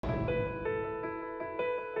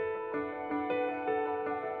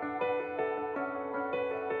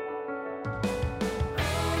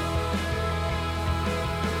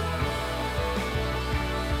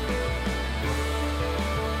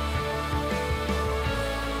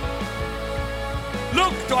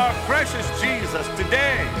Look to our precious Jesus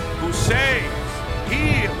today, who saves,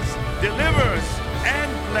 heals, delivers,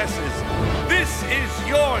 and blesses. This is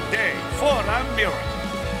your day for a miracle.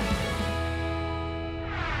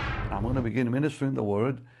 I'm going to begin ministering the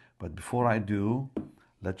word, but before I do,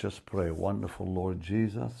 let's just pray. Wonderful Lord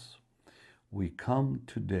Jesus, we come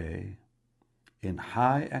today in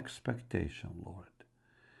high expectation, Lord,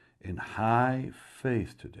 in high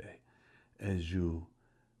faith today, as you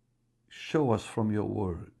show us from your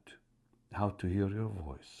word how to hear your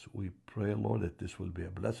voice. We pray, Lord, that this will be a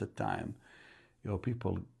blessed time. Your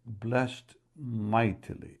people blessed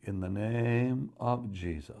mightily in the name of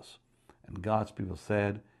Jesus. And God's people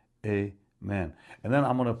said, amen. And then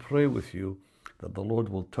I'm going to pray with you that the Lord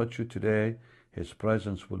will touch you today. His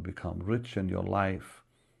presence will become rich in your life.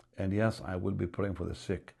 And yes, I will be praying for the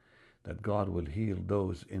sick, that God will heal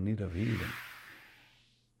those in need of healing.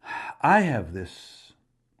 I have this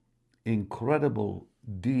incredible,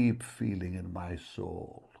 deep feeling in my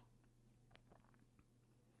soul.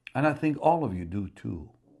 And I think all of you do too.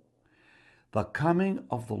 The coming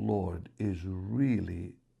of the Lord is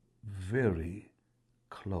really very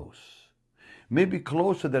close. Maybe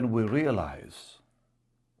closer than we realize.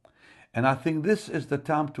 And I think this is the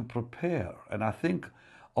time to prepare. And I think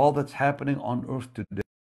all that's happening on earth today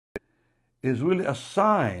is really a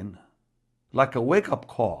sign, like a wake-up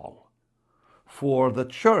call for the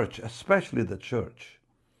church, especially the church.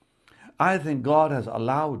 I think God has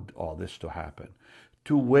allowed all this to happen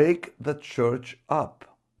to wake the church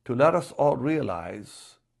up, to let us all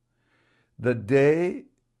realize the day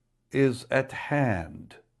is at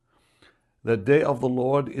hand. The day of the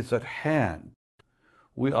Lord is at hand.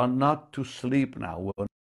 We are not to sleep now. We're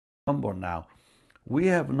number now. We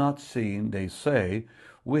have not seen, they say,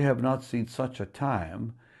 we have not seen such a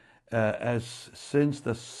time as since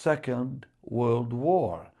the Second World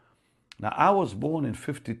War. Now, I was born in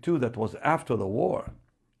 52. That was after the war.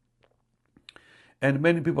 And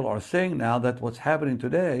many people are saying now that what's happening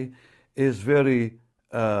today is very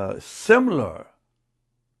similar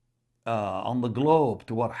on the globe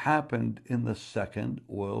to what happened in the Second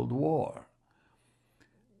World War.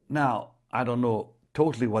 Now, I don't know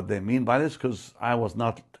totally what they mean by this because I was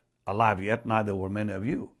not alive yet, neither were many of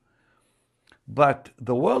you. But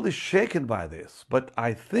the world is shaken by this. But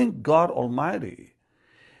I think God Almighty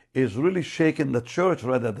is really shaking the church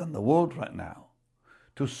rather than the world right now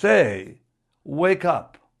to say, wake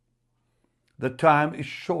up. The time is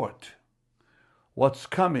short. What's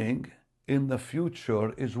coming in the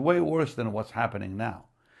future is way worse than what's happening now.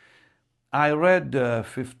 I read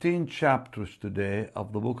 15 chapters today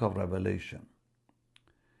of the book of Revelation.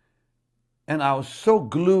 And I was so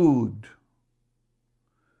glued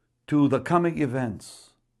to the coming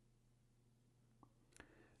events.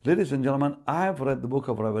 Ladies and gentlemen, I've read the book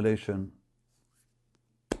of Revelation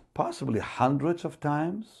possibly hundreds of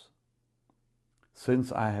times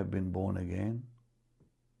since I have been born again,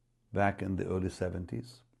 back in the early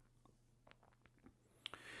 70s.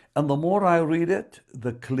 And the more I read it,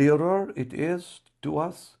 the clearer it is to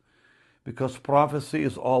us, because prophecy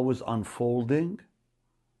is always unfolding,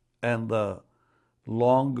 and the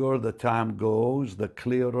longer the time goes, the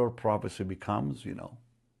clearer prophecy becomes, you know.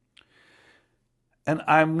 And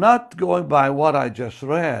I'm not going by what I just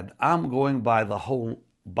read. I'm going by the whole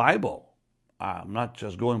Bible. I'm not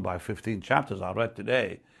just going by 15 chapters I read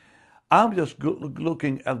today. I'm just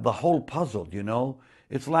looking at the whole puzzle, you know.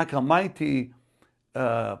 It's like a mighty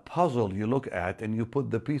puzzle you look at and you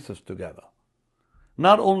put the pieces together.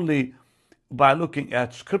 Not only by looking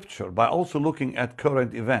at scripture, but also looking at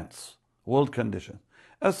current events, world conditions,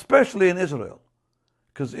 especially in Israel,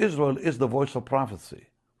 because Israel is the voice of prophecy.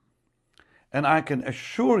 And I can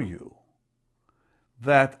assure you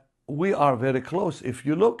that we are very close. If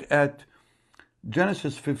you look at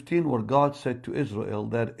Genesis 15, where God said to Israel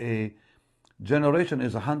that a generation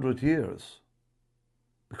is 100 years,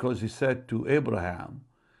 because he said to Abraham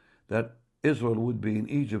that Israel would be in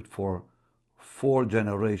Egypt for 4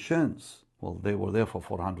 generations. Well, they were there for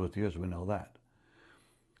 400 years, we know that.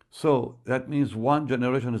 So that means one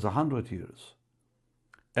generation is 100 years.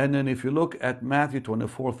 And then if you look at Matthew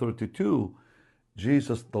 24:32,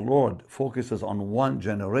 Jesus, the Lord, focuses on one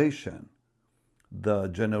generation, the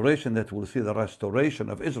generation that will see the restoration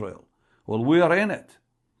of Israel. Well, we are in it.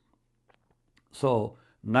 So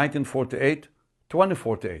 1948,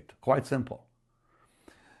 2048, quite simple.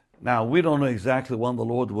 Now, we don't know exactly when the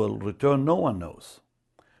Lord will return. No one knows.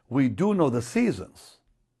 We do know the seasons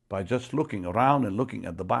by just looking around and looking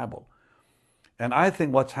at the Bible. And I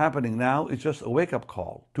think what's happening now is just a wake-up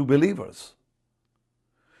call to believers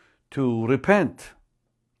to repent,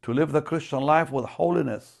 to live the Christian life with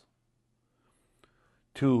holiness,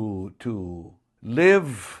 to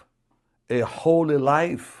live a holy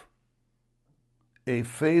life, a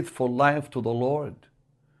faithful life to the Lord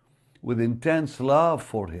with intense love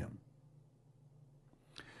for Him.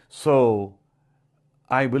 So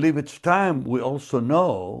I believe it's time we also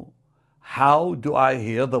know, how do I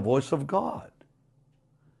hear the voice of God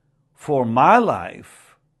for my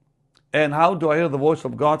life? And how do I hear the voice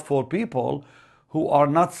of God for people who are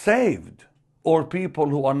not saved or people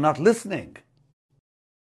who are not listening?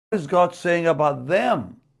 What is God saying about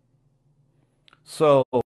them? So,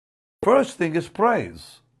 first thing is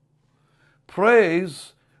praise.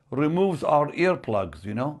 Praise removes our earplugs,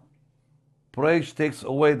 you know. Praise takes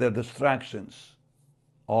away the distractions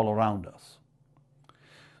all around us.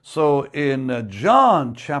 So in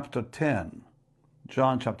John chapter 10,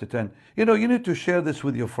 you know, you need to share this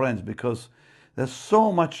with your friends because there's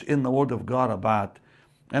so much in the Word of God about,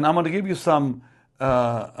 and I'm going to give you some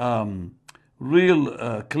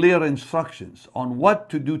real clear instructions on what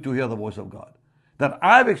to do to hear the voice of God that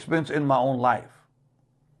I've experienced in my own life.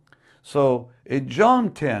 So in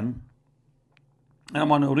John 10, I'm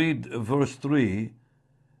going to read verse 3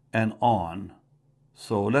 and on.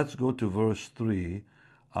 So let's go to verse 3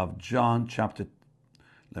 of John chapter.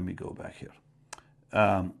 Let me go back here.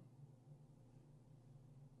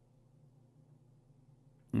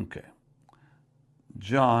 Okay.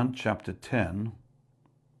 John chapter 10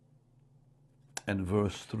 and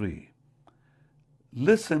verse 3.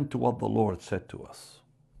 Listen to what the Lord said to us.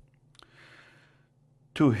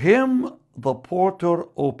 To him the porter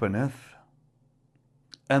openeth,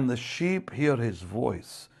 and the sheep hear his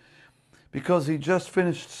voice. Because he just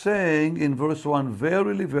finished saying in verse 1,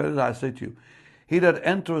 Verily, verily, I say to you, he that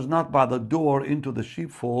enters not by the door into the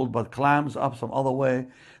sheepfold, but climbs up some other way,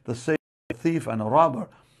 the same is a thief and a robber.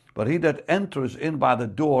 But he that enters in by the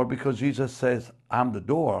door, because Jesus says, I'm the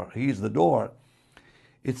door, he's the door.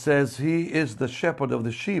 It says, he is the shepherd of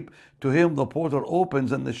the sheep. To him the porter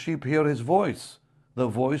opens, and the sheep hear his voice, the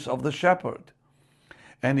voice of the shepherd.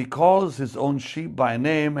 And he calls his own sheep by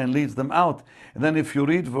name and leads them out. And then if you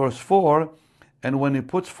read verse 4, and when he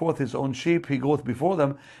puts forth his own sheep, he goeth before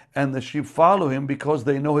them, and the sheep follow him because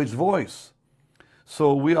they know his voice.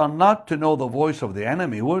 So we are not to know the voice of the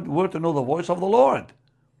enemy. We're to know the voice of the Lord.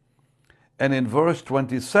 And in verse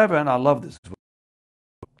 27, I love this.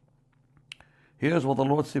 Here's what the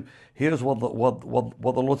Lord says. Here's what the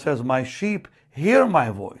Lord says. My sheep hear my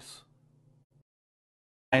voice.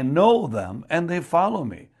 I know them and they follow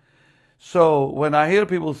me. So when I hear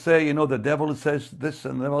people say, you know, the devil says this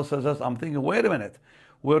and the devil says this, I'm thinking, wait a minute.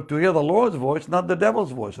 We're to hear the Lord's voice, not the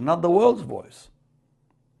devil's voice, not the world's voice.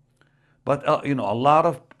 But, you know, a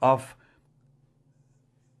lot of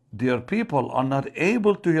dear people are not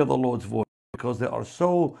able to hear the Lord's voice because they are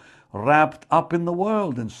so wrapped up in the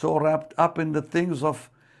world and so wrapped up in the things of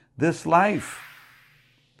this life.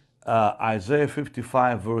 Isaiah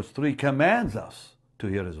 55 verse 3 commands us to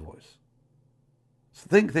hear his voice.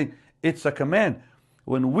 Think, it's a command.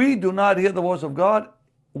 When we do not hear the voice of God,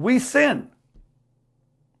 we sin.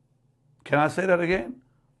 Can I say that again?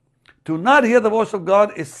 To not hear the voice of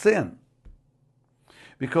God is sin.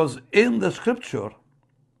 Because in the scripture,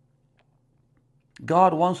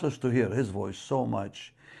 God wants us to hear his voice so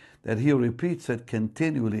much that he repeats it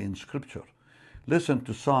continually in scripture. Listen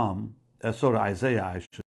to Isaiah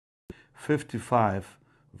 55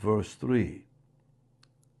 verse 3.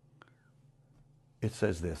 It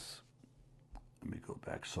says this. Let me go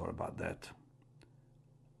back, sorry about that.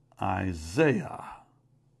 Isaiah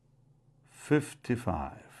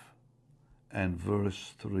 55 and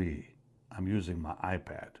verse 3. I'm using my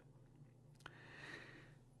iPad.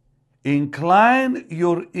 Incline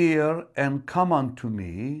your ear and come unto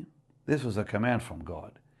me. This was a command from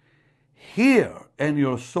God. Hear, and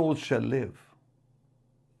your soul shall live.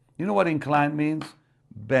 You know what incline means?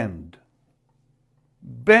 Bend.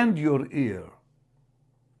 Bend your ear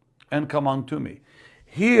and come unto me.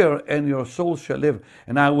 Hear, and your soul shall live,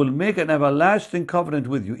 and I will make an everlasting covenant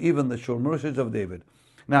with you, even the sure mercies of David.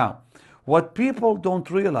 Now, what people don't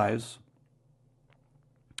realize,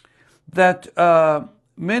 that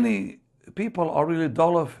many people are really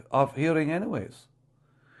dull of hearing anyways.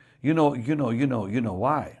 You know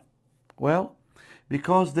why? Well,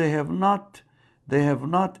 because they have not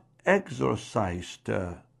exercised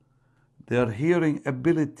their hearing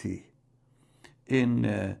ability.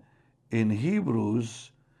 In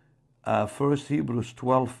Hebrews, 1 Hebrews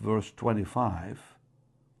 12 verse 25,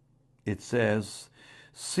 it says,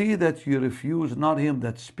 see that you refuse not him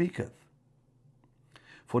that speaketh.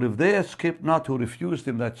 For if they escape not who refused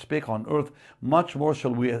him that spake on earth, much more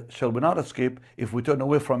shall we not escape if we turn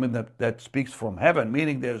away from him that speaks from heaven.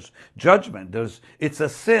 Meaning there's judgment. It's a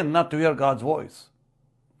sin not to hear God's voice.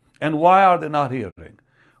 And why are they not hearing?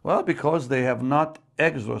 Well, because they have not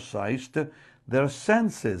exercised their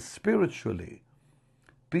senses spiritually.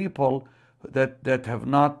 People that have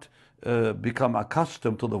not become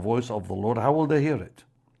accustomed to the voice of the Lord, how will they hear it?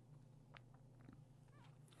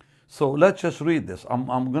 So let's just read this.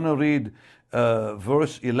 I'm going to read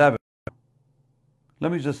verse 11.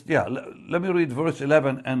 Let me read verse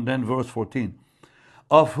 11 and then verse 14.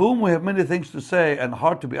 Of whom we have many things to say and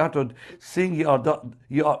hard to be uttered, seeing you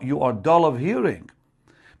are dull of hearing.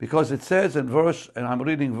 Because it says in verse, and I'm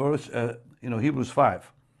reading verse, Hebrews 5,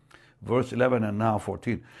 verse 11 and now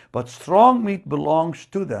 14. But strong meat belongs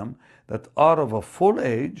to them that are of a full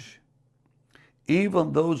age,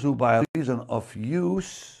 even those who by reason of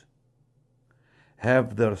use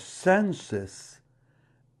have their senses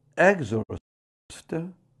exercised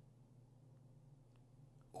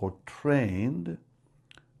or trained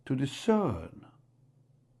to discern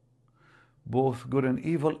both good and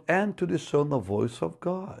evil, and to discern the voice of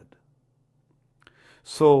God.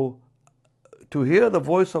 So, to hear the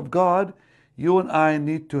voice of God, you and I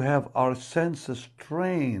need to have our senses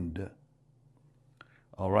trained.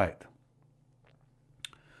 All right.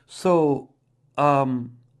 So,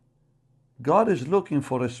 God is looking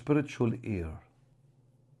for a spiritual ear.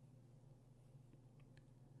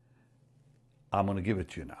 I'm going to give it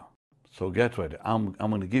to you now. So get ready. I'm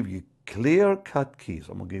going to give you clear-cut keys.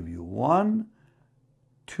 I'm going to give you 1,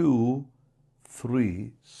 2,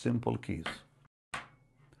 3 simple keys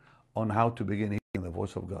on how to begin hearing the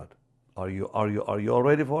voice of God. Are you all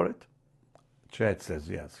ready for it? Chad says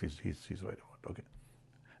yes. He's ready for it. Okay.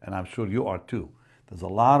 And I'm sure you are too. There's a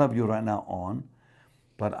lot of you right now on,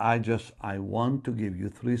 but I want to give you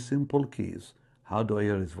 3 simple keys. How do I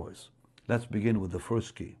hear his voice? Let's begin with the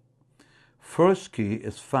first key. First key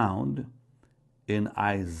is found in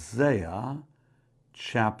Isaiah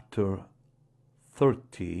chapter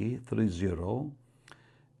 30,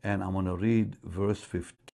 and I'm going to read verse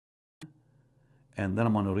 15, and then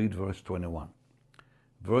I'm going to read verse 21.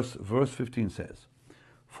 Verse 15 says,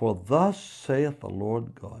 For thus saith the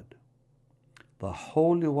Lord God, the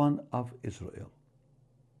Holy One of Israel,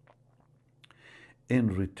 in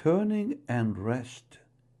returning and rest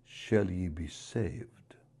shall ye be saved.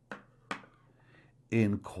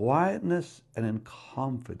 In quietness and in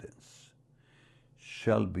confidence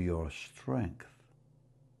shall be your strength,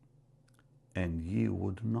 and ye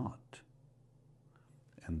would not.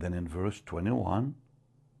 And then in verse 21,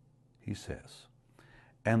 he says,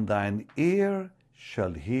 And thine ear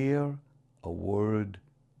shall hear a word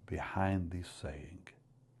behind thee saying,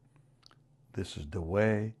 This is the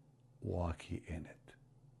way, walk ye in it.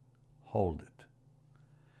 Hold it.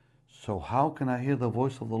 So how can I hear the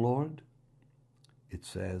voice of the Lord? It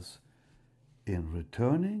says, in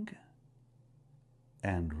returning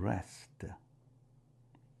and rest,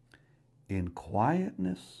 in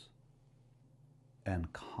quietness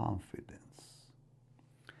and confidence.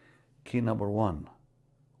 Key number 1,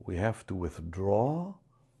 we have to withdraw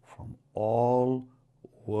from all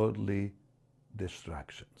worldly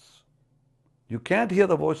distractions. You can't hear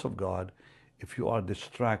the voice of God if you are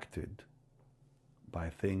distracted by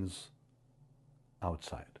things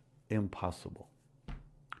outside. Impossible.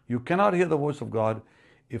 You cannot hear the voice of God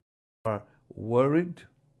if you are worried,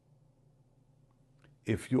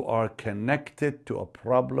 if you are connected to a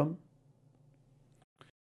problem,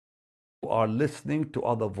 you are listening to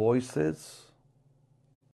other voices,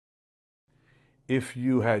 if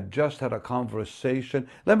you had just had a conversation.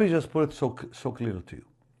 Let me just put it so clearly to you.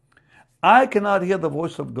 I cannot hear the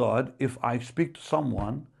voice of God if I speak to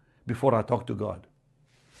someone before I talk to God.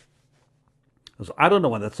 Because I don't know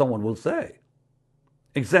what that someone will say.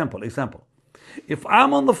 Example. If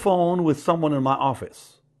I'm on the phone with someone in my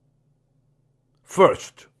office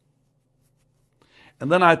first,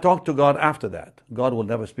 and then I talk to God after that, God will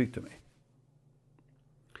never speak to me.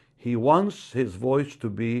 He wants his voice to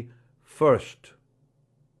be first.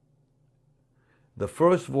 The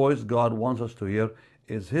first voice God wants us to hear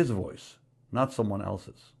is his voice, not someone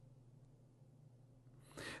else's.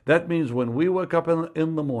 That means when we wake up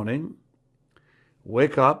in the morning,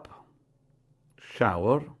 wake up,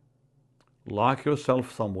 shower, lock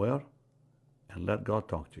yourself somewhere, and let God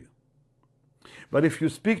talk to you. But if you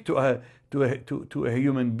speak to a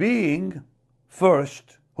human being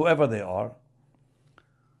first, whoever they are,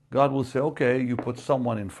 God will say, okay, you put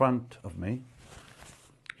someone in front of me,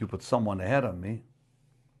 you put someone ahead of me,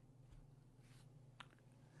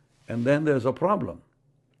 and then there's a problem.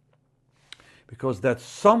 Because that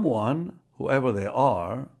someone, whoever they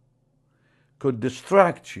are, could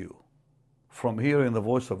distract you from hearing the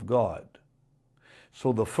voice of God.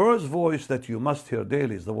 So the first voice that you must hear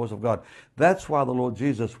daily is the voice of God. That's why the Lord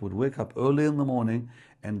Jesus would wake up early in the morning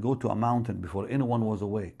and go to a mountain before anyone was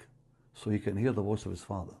awake, so he can hear the voice of his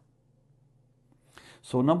Father.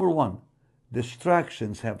 So number one,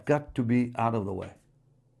 distractions have got to be out of the way.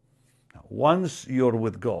 Now, once you're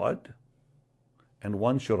with God, and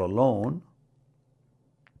once you're alone,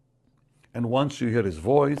 and once you hear his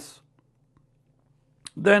voice,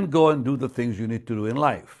 then go and do the things you need to do in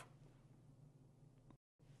life,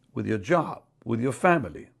 with your job, with your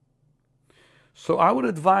family. So I would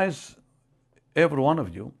advise every one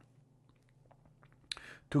of you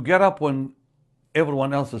to get up when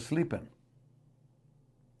everyone else is sleeping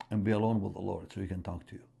and be alone with the Lord so he can talk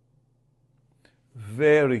to you.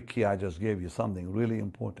 Very key. I just gave you something really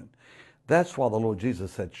important. That's why the Lord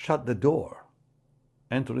Jesus said, shut the door.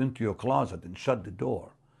 Enter into your closet and shut the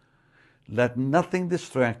door. Let nothing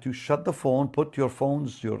distract you. Shut the phone. Put your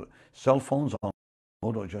phones, your cell phones on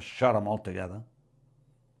mode, or just shut them altogether.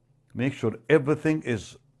 Make sure everything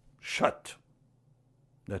is shut.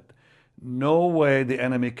 That no way the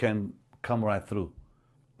enemy can come right through.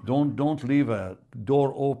 Don't leave a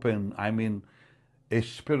door open. I mean, a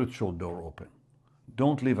spiritual door open.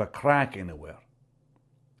 Don't leave a crack anywhere.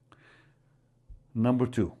 Number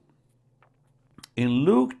two, in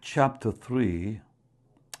Luke chapter 3,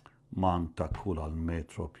 I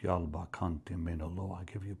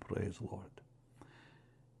give you praise, Lord.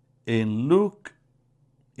 In Luke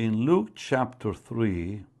chapter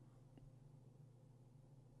 3,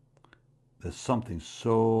 there's something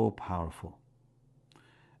so powerful.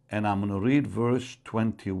 And I'm going to read verse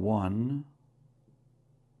 21.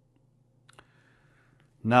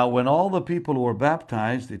 Now, when all the people were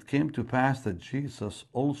baptized, it came to pass that Jesus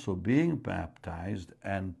also being baptized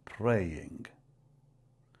and praying,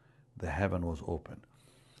 the heaven was opened.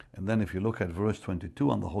 And then if you look at verse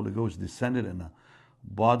 22, and the Holy Ghost descended in a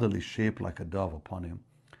bodily shape like a dove upon him.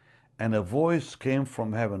 And a voice came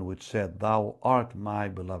from heaven which said, Thou art my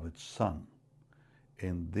beloved Son,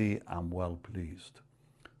 in thee I'm well pleased.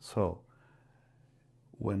 So,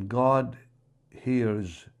 when God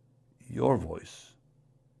hears your voice,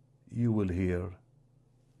 you will hear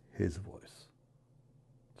his voice.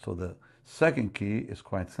 So the second key is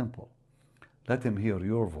quite simple. Let him hear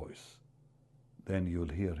your voice, then you'll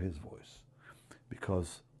hear his voice.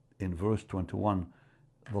 Because in verse 21,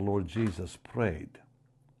 the Lord Jesus prayed.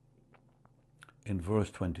 In verse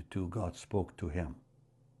 22, God spoke to him.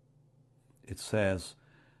 It says,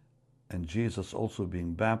 and Jesus also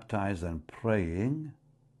being baptized and praying,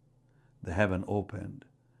 the heaven opened,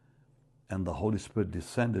 and the Holy Spirit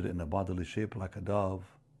descended in a bodily shape like a dove,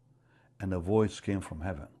 and a voice came from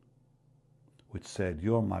heaven, which said,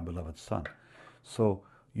 You're my beloved Son. So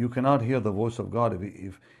you cannot hear the voice of God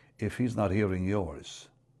if he's not hearing yours.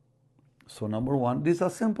 So number one, these are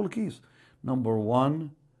simple keys. Number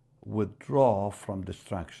one, withdraw from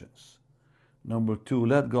distractions. Number two,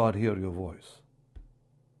 let God hear your voice,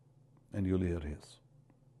 and you'll hear his.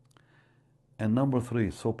 And number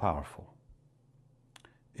three, so powerful.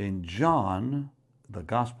 In John, the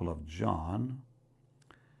Gospel of John,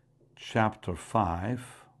 chapter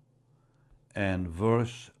 5 and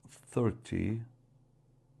verse 30,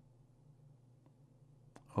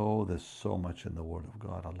 oh, there's so much in the Word of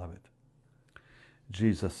God. I love it.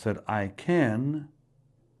 Jesus said, I can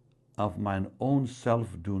of mine own self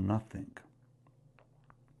do nothing.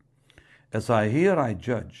 As I hear, I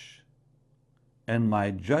judge, and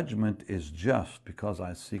my judgment is just, because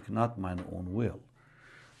I seek not mine own will,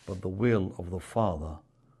 but the will of the Father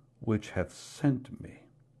which hath sent me.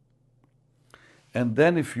 And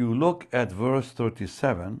then if you look at verse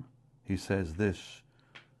 37, he says this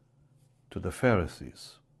to the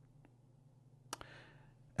Pharisees.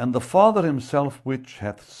 And the Father himself which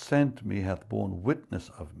hath sent me hath borne witness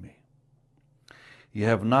of me. Ye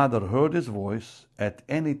have neither heard his voice at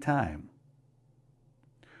any time,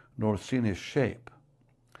 nor seen his shape.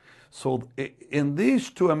 So in these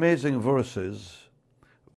two amazing verses,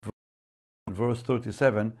 verse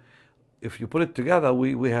 37, if you put it together,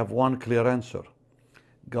 we have one clear answer.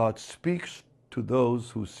 God speaks to those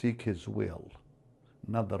who seek his will,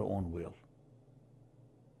 not their own will.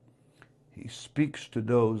 He speaks to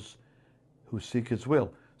those who seek his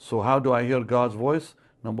will. So how do I hear God's voice?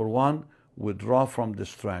 Number one, withdraw from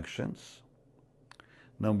distractions.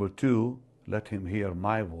 Number two, let him hear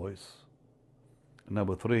my voice.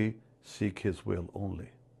 Number three, seek his will only,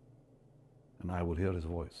 and I will hear his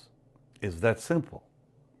voice. It's that simple.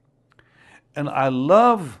 And I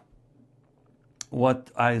love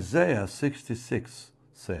what Isaiah 66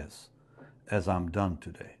 says as I'm done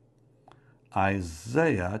today.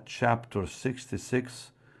 Isaiah chapter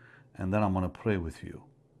 66, and then I'm going to pray with you.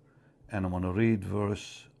 And I'm going to read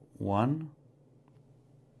verse 1.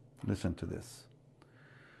 Listen to this.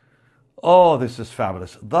 Oh, this is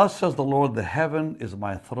fabulous. Thus says the Lord, the heaven is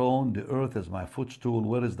my throne, the earth is my footstool.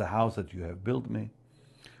 Where is the house that you have built me?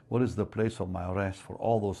 What is the place of my rest? For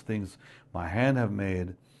all those things my hand have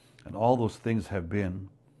made, and all those things have been,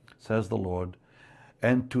 says the Lord.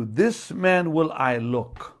 And to this man will I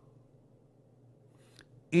look,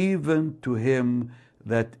 even to him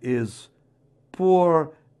that is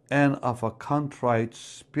poor and of a contrite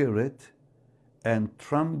spirit, and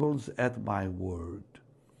trembles at my word.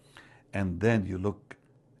 And then you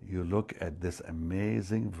look at this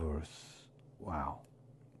amazing verse. Wow.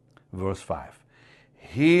 Verse 5.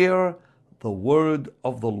 Hear the word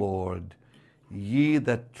of the Lord, ye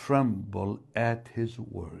that tremble at his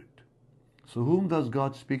word. So whom does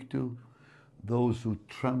God speak to? Those who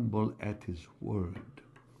tremble at his word.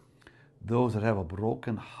 Those that have a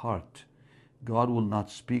broken heart. God will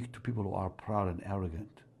not speak to people who are proud and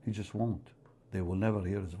arrogant. He just won't. They will never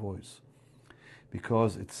hear his voice.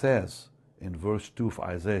 Because it says in verse 2 of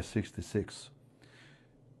Isaiah 66,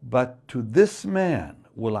 but to this man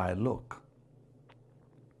will I look.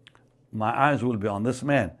 My eyes will be on this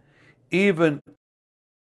man, even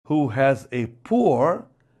who has a poor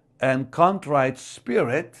and contrite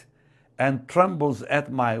spirit and trembles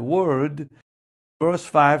at my word. Verse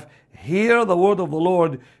 5, hear the word of the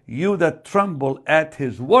Lord, you that tremble at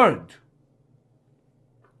his word.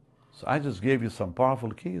 So I just gave you some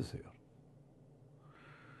powerful keys here.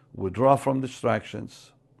 Withdraw from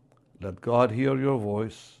distractions. Let God hear your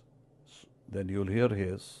voice. Then you'll hear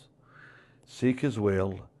his. Seek his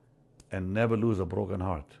will and never lose a broken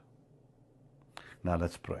heart. Now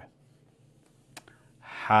let's pray.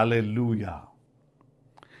 Hallelujah.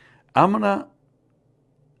 I'm going to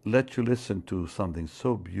let you listen to something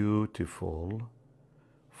so beautiful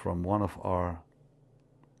from one of our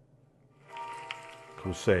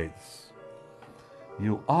crusades.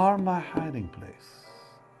 You are my hiding place.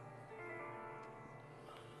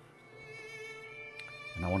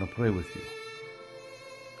 And I want to pray with you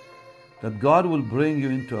that God will bring you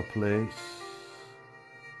into a place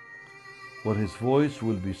where his voice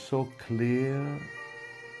will be so clear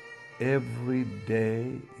every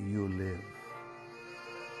day you live,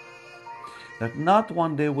 that not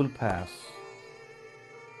one day will pass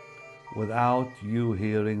without you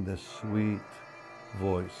hearing the sweet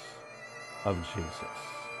voice of Jesus.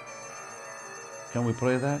 Can we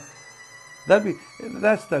pray that?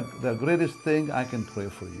 That's the greatest thing I can pray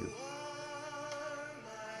for you.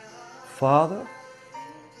 Father,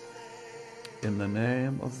 in the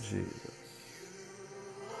name of Jesus,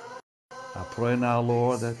 I pray now,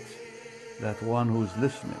 Lord, that one who's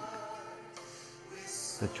listening,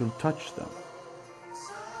 that you'll touch them,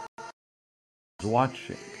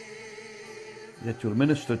 watching, that you'll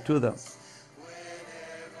minister to them,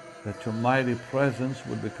 that your mighty presence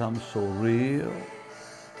will become so real,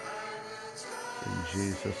 in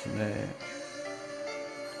Jesus' name,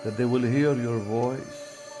 that they will hear your voice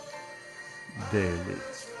daily.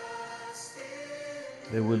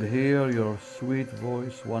 They will hear your sweet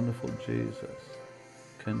voice, wonderful Jesus,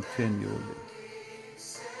 continually.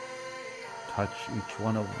 Touch each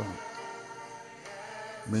one of them.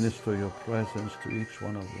 Minister your presence to each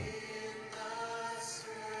one of them.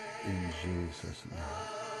 In Jesus' name.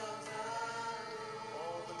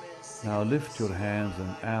 Now lift your hands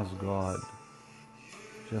and ask God.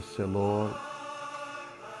 Just say, Lord,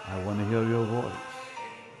 I want to hear your voice.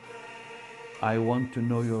 I want to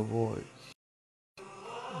know your voice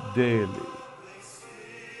daily.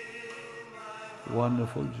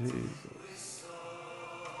 Wonderful Jesus.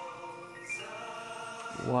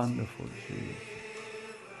 Wonderful Jesus.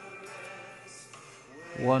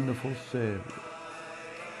 Wonderful Savior.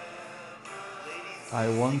 I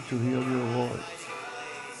want to hear your voice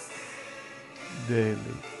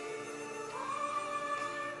daily.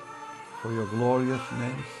 For your glorious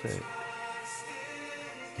name's sake.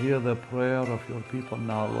 Hear the prayer of your people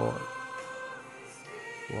now, Lord,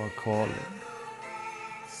 who are calling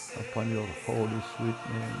upon your holy, sweet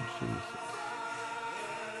name, Jesus.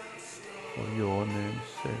 For your name's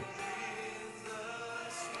sake.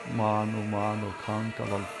 Manu, manu, canta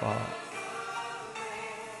l'alfa.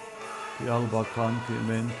 Pialba canti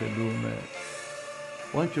mente lume.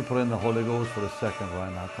 Why don't you pray in the Holy Ghost for a second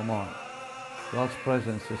right now? Come on. God's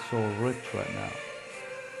presence is so rich right now.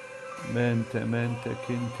 Mente, mente,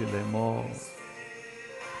 kinti lemo.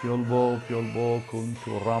 Piolbo,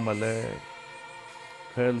 kuntu ramale.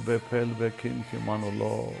 pelbe kinti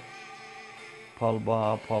manolo.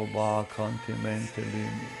 Palba kanti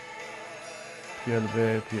mentelini.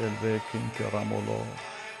 Pielbe kinti ramolo.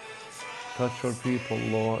 Touch your people,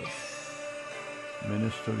 Lord.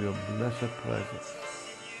 Minister your blessed presence.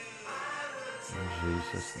 In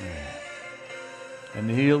Jesus' name. And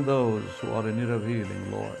heal those who are in need of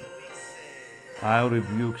healing, Lord. I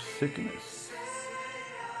rebuke sickness.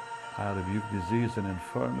 I rebuke disease and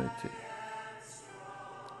infirmity.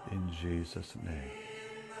 In Jesus' name.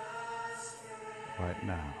 Right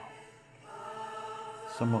now.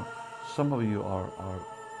 Some of you are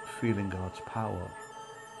feeling God's power.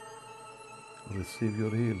 Receive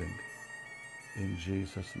your healing in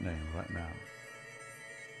Jesus' name right now.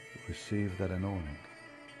 Receive that anointing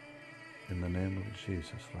in the name of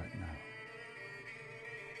Jesus right now.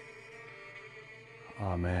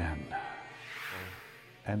 Amen.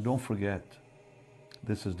 And don't forget,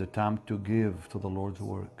 this is the time to give to the Lord's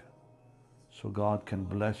work so God can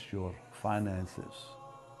bless your finances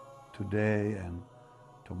today and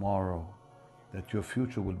tomorrow, that your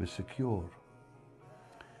future will be secure.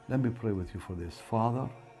 Let me pray with you for this. Father,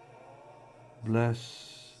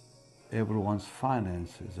 bless everyone's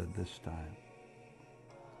finances at this time.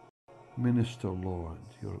 Minister, Lord,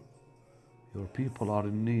 your people are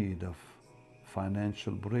in need of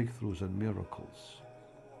financial breakthroughs and miracles.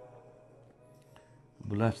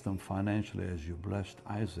 Bless them financially as you blessed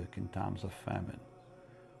Isaac in times of famine,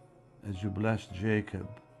 as you blessed Jacob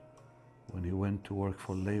when he went to work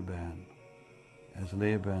for Laban, as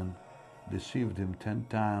Laban deceived him 10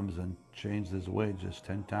 times and changed his wages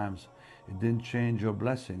 10 times. It didn't change your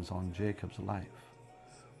blessings on Jacob's life.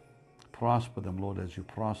 Prosper them, Lord, as you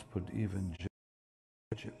prospered even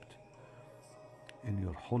Egypt. In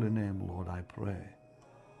your holy name, Lord, I pray.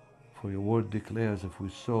 For your word declares, if we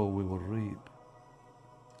sow, we will reap.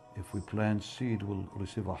 If we plant seed, we'll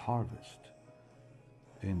receive a harvest.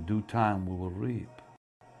 In due time, we will reap.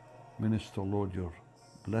 Minister, Lord, your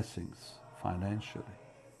blessings financially.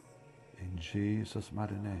 In Jesus'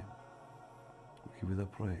 mighty name, we give you the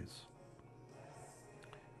praise.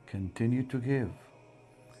 Continue to give,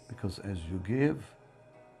 because as you give,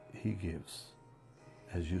 he gives.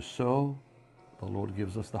 As you sow, the Lord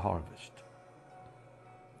gives us the harvest.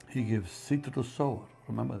 He gives seed to the sower,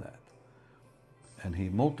 remember that. And he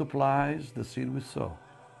multiplies the seed we sow,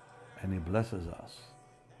 and he blesses us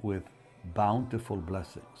with bountiful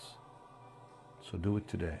blessings. So do it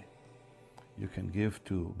today. You can give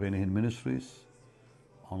to Benny Hinn Ministries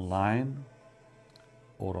online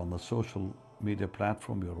or on the social media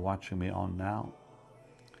platform you're watching me on now.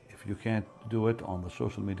 If you can't do it on the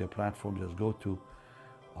social media platform, just go to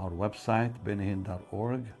our website,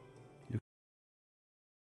 bennyhinn.org.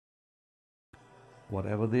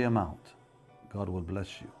 Whatever the amount, God will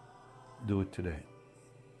bless you. Do it today.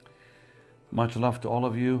 Much love to all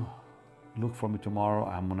of you. Look for me tomorrow.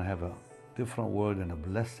 I'm going to have a different word and a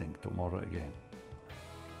blessing tomorrow again.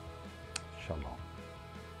 Shalom.